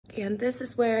And this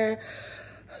is where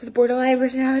the borderline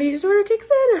personality disorder kicks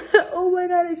in. Oh my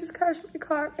God, I just crashed my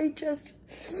car. I just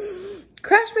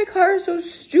crashed my car. So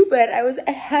stupid.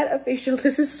 I had a facial.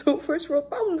 This is so first world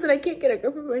problems and I can't get a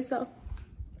grip of myself.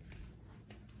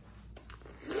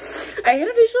 I had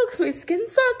a facial because my skin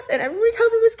sucks and everybody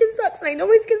tells me my skin sucks and I know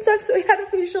my skin sucks, so I had a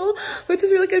facial with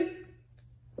this really good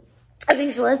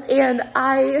facialist, and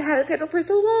I had it scheduled for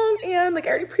so long, and like I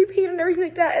already prepaid and everything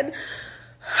like that, and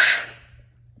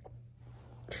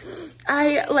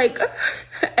I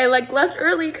left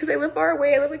early because I live far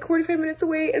away. I live like 45 minutes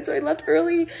away, and so I left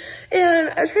early, and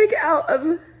I was trying to get out of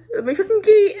my freaking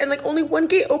gate, and like only one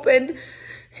gate opened,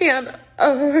 and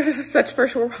such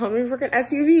first world problem. My freaking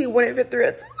SUV wouldn't fit through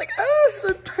it. So I was like, oh, so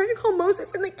I'm trying to call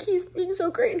Moses, and like he's being so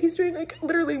great, and he's doing like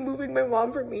literally moving my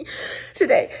mom for me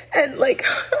today, and like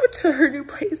to her new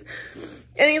place.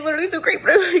 And he's literally so great,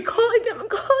 but I'm like calling him,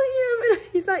 and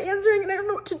he's not answering, and I don't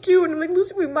know what to do, and I'm like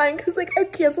losing my mind because like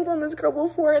I've canceled on this girl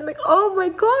before, and like, oh my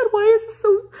God, why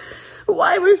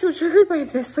am I so triggered by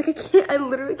this? Like I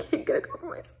literally can't get a grip of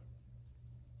myself.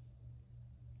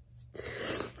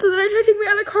 So then I tried to take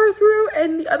my other car through,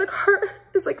 and the other car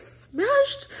is like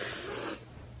smashed.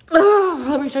 Oh,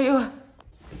 let me show you.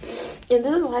 And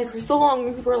this is why for so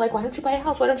long people were like, why don't you buy a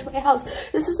house? Why don't you buy a house?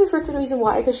 This is the first reason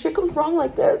why, because shit comes wrong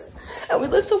like this. And we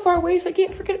live so far away, so I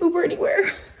can't freaking Uber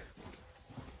anywhere.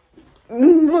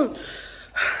 I'm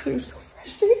so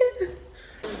frustrated.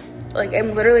 Like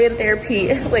I'm literally in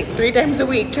therapy like 3 times a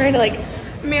week trying to like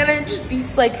manage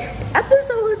these like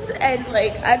episodes, and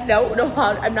like I don't know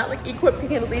how, I'm not like equipped to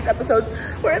handle these episodes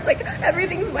where it's like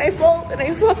everything's my fault and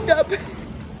I fucked up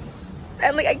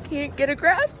and like I can't get a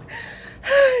grasp.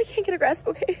 I can't get a grasp.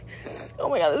 Okay, oh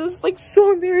my God, this is like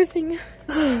so embarrassing.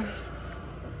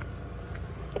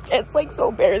 It's like so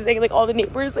embarrassing. Like all the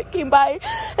neighbors like came by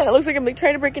and it looks like I'm like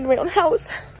trying to break into my own house.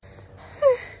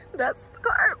 That's the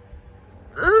car.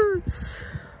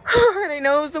 And I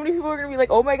know so many people are gonna be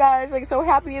like, oh my gosh, like so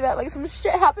happy that like some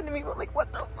shit happened to me, but like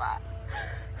what the fuck.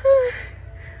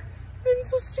 I'm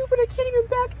so stupid, I can't even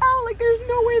back out. Like there's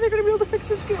no way they're gonna be able to fix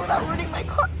this gate without ruining my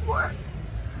car more.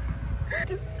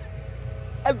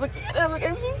 I'm looking at it, I'm like,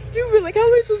 I'm so stupid. Like how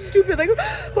am I so stupid? Like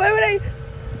why would I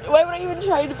even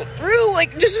try to fit through,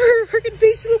 like just for a freaking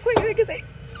facial appointment because I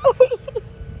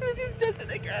just did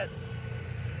it again.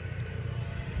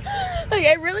 Like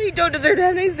I really don't deserve to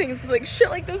have nice things because like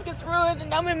shit like this gets ruined, and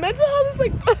now my mental health is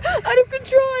like out of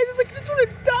control. I just want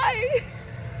to die.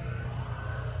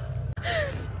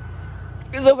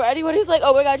 So for anyone who's like,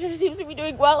 oh my gosh, she seems to be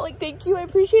doing well, like thank you, I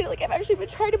appreciate it. Like I've actually been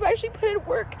trying to actually put in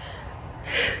work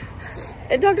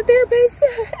and talk to therapists,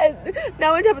 and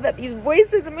now on top of that these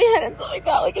voices in my head and stuff like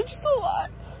that, like it's just a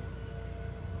lot.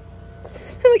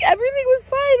 And like everything was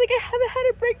fine, like I haven't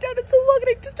had a breakdown in so long, and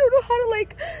I just don't know how to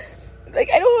like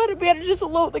I don't know how to manage this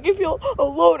alone. Like I feel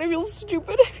alone, I feel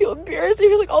stupid, I feel embarrassed, I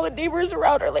feel like all the neighbors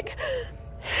around are like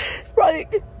probably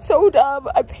so dumb.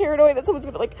 I'm paranoid that someone's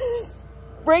gonna like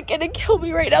break in and kill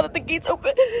me right now that the gate's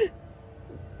open.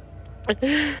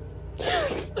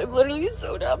 I'm literally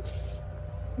so dumb.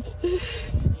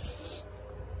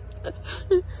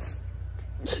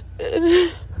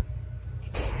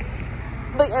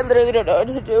 Like I literally don't know what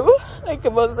to do. Like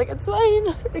Mo's like, it's fine,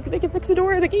 like they can fix the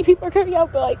door, the gate people are coming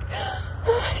out, but like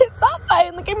it's not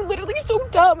fine. Like I'm literally so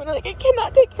dumb, and like I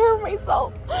cannot take care of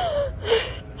myself.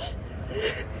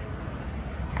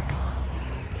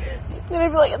 And I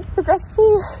feel like it's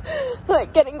progressively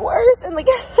like getting worse, and like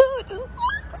it just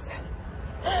sucks.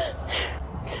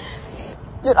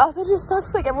 It also just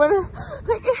sucks, like everyone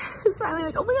like is finally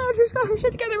like, oh my God, she's got her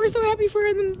shit together, we're so happy for her,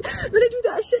 and then I do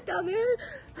that shit down there.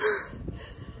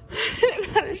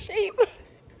 I'm out of shape.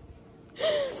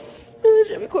 The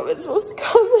gym equipment's supposed to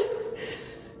come.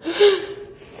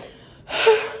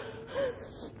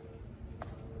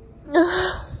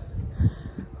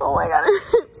 Oh my God,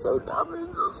 I'm so dumb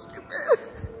and so stupid.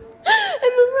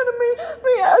 And in front of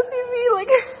my SUV,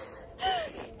 like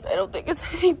I don't think it's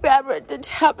anything bad, but it did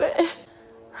tap it.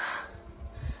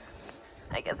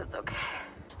 I guess it's okay.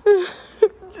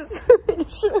 Just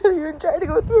sure you're trying to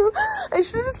go through. I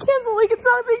should have just canceled. Like it's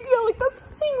not a big deal. Like that's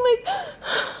the thing. Like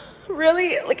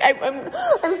really, like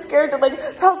I'm scared to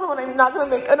like tell someone I'm not gonna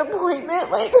make an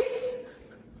appointment. Like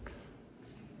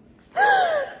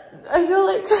I feel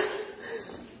like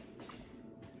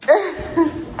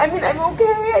I mean I'm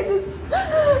okay.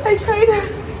 I try to.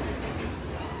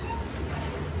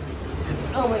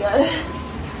 Oh my God.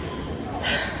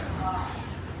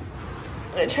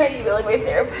 I try to email like my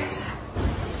therapist.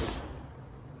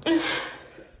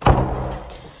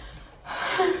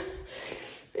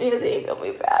 He hasn't emailed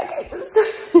me back. I just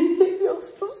feel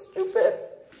so stupid.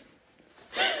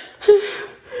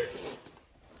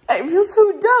 feel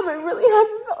so dumb. I really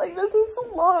haven't felt like this in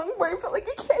so long, where I felt like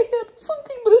I can't handle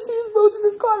something, but as soon as Moses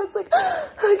is gone, it's like,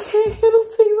 I can't handle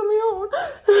things on my own.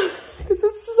 Because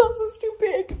this is all so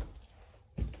stupid.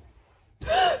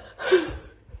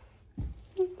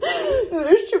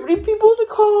 There's too many people to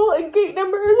call and gate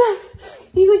numbers.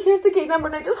 He's like, here's the gate number,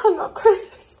 and I just hung up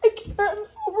because I can't, I'm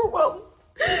so overwhelmed.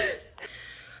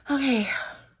 Okay.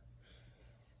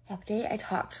 Update, I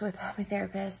talked with my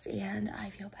therapist and I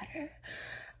feel better.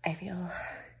 I feel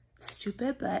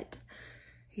stupid, but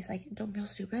he's like, don't feel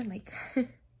stupid. I'm like,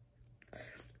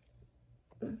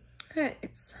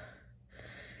 it's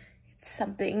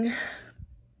something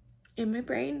in my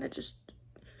brain that just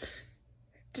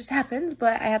happens,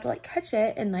 but I have to like catch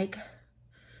it and like,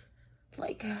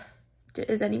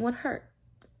 is anyone hurt?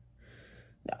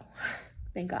 No,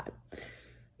 thank God.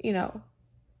 You know,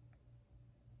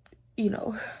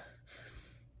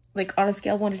 like on a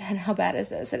scale of 1 to 10, how bad is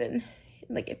this? And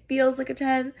like, it feels like a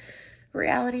 10.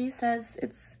 Reality says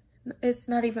it's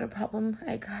not even a problem.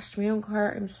 I crashed my own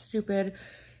car. I'm stupid.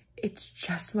 It's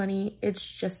just money.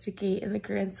 It's just a gate in the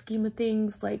grand scheme of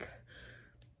things. Like,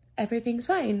 everything's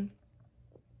fine.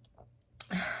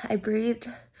 I breathed.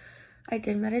 I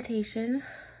did meditation.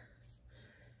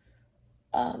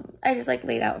 I just like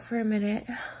laid out for a minute.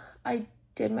 I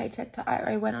did my TikTok.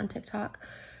 I went on TikTok.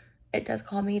 It does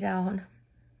calm me down.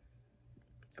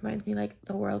 Reminds me like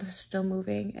the world is still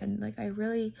moving, and like I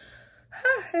really,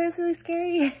 it was really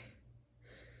scary.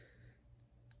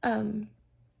 I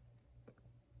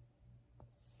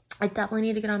definitely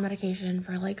need to get on medication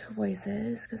for like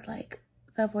voices, because like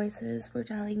the voices were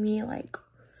telling me like,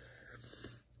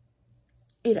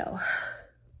 you know,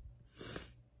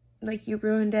 like you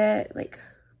ruined it, like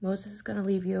Moses is gonna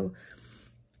leave you.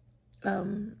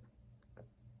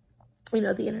 You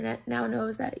know, the internet now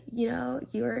knows that, you know,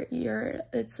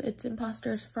 it's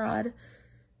imposters, fraud,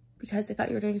 because they thought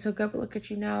you were doing so good, but look at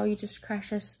you now, you just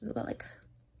crashed us. But like,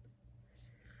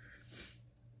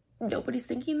 nobody's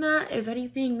thinking that. If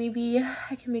anything, maybe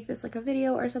I can make this like a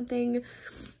video or something,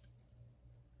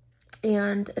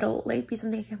 and it'll like be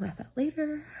something I can laugh at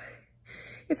later.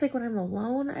 It's like when I'm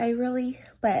alone,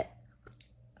 but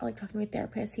I like talking to my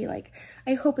therapist. He like,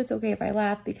 I hope it's okay if I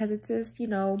laugh, because it's just,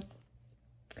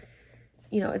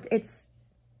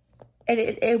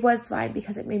 it was fine,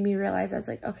 because it made me realize I was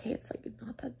like, okay, it's like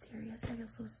not that serious. I feel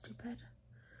so stupid.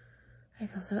 I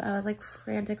was like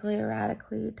frantically,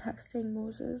 erratically texting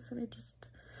Moses, and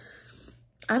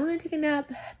I'm gonna take a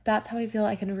nap. That's how I feel.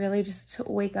 I can really just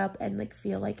wake up and like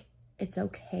feel like it's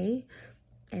okay.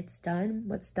 It's done.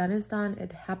 What's done is done.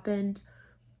 It happened.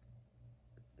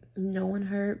 No one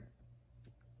hurt.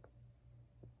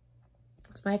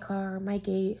 It's my car, my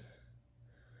gate.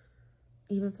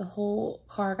 Even if the whole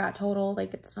car got totaled,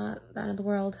 like it's not the end of the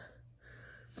world.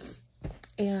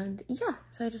 And yeah,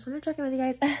 so I just want to check in with you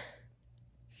guys.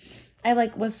 I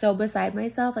like was so beside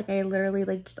myself. Like I literally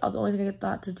like the only thing I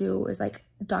thought to do is like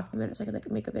document it so I could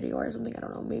like make a video or something. I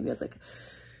don't know. Maybe I was like,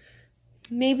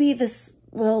 maybe this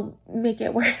will make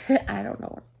it worth it. I don't know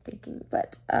what I'm thinking,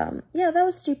 but yeah, that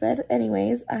was stupid.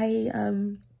 Anyways, I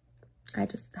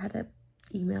just had to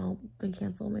email and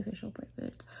cancel my facial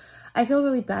appointment. I feel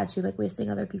really bad too, like wasting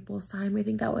other people's time. I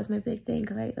think that was my big thing,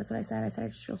 because that's what I said. I said I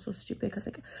just feel so stupid, because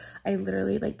like I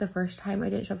literally, like the first time I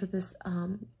didn't show up to this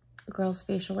girl's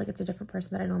facial, like it's a different person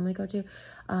that I normally go to.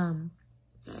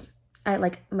 I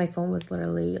like, my phone was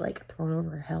literally like thrown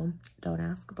over a hill, don't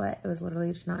ask, but it was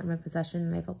literally just not in my possession,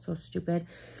 and I felt so stupid.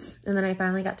 And then I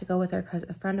finally got to go with her because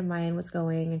a friend of mine was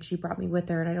going, and she brought me with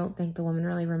her, and I don't think the woman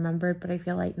really remembered, but I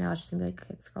feel like now she's gonna be like,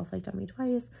 okay, this girl flaked on me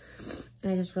twice,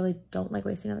 and I just really don't like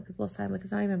wasting other people's time. Like,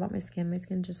 it's not even about my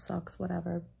skin just sucks,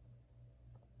 whatever.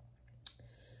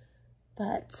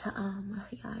 But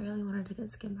yeah, I really wanted to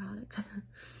get skin product.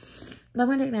 But I'm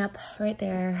gonna take a nap right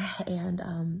there,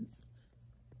 and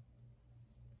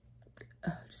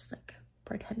just like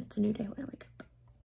pretend it's a new day when I wake up.